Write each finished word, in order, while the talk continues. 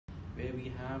where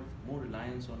we have more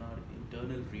reliance on our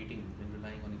internal rating than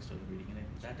relying on external rating, and I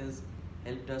think that has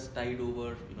helped us tide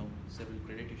over several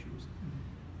credit issues.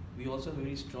 We also have a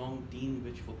very strong team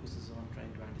which focuses on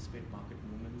trying to anticipate market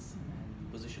movements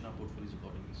and position our portfolios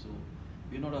accordingly. So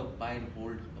we're not a buy and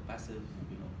hold, a passive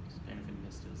kind of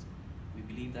investors. We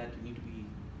believe that you need to be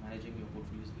managing your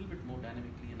portfolios a little bit more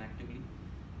dynamically and actively,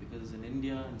 because in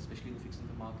India, and especially in the fixed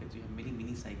income markets, you have many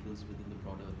mini cycles within the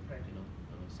broader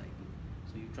cycle.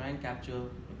 So you try and capture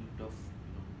a bit of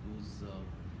those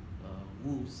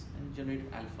moves and generate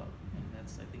alpha, and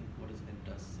that's, I think, what has helped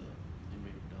us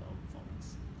generate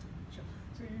performance. Sure.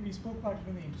 So we spoke about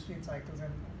the interest rate cycles,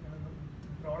 and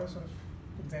the broader sort of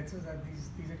consensus that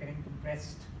these are getting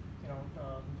compressed,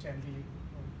 generally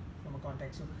from a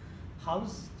context. So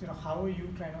how are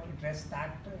you trying to address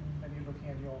that when you're looking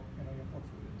at your your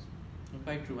portfolios?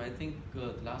 Quite true. I think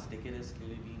the last decade has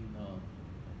clearly been a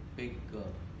big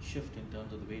shift in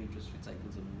terms of the way interest rate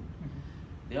cycles are moved.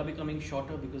 They are becoming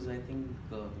shorter because I think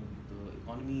the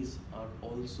economies are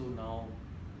also now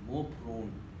more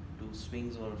prone to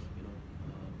swings or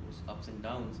those ups and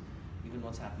downs, even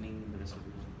what's happening in the rest of the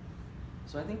world.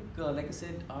 So I think, like I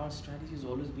said, our strategy has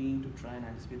always been to try and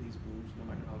anticipate these moves, no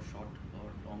matter how short or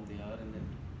long they are, and then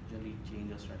generally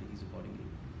change our strategies accordingly.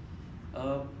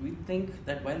 We think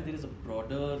that while there is a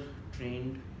broader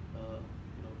trend,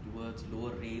 towards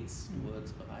lower rates,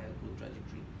 towards a higher growth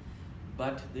trajectory,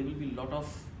 but there will be a lot of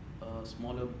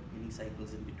smaller mini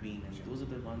cycles in between, and those are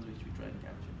the ones which we try and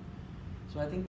capture. So I think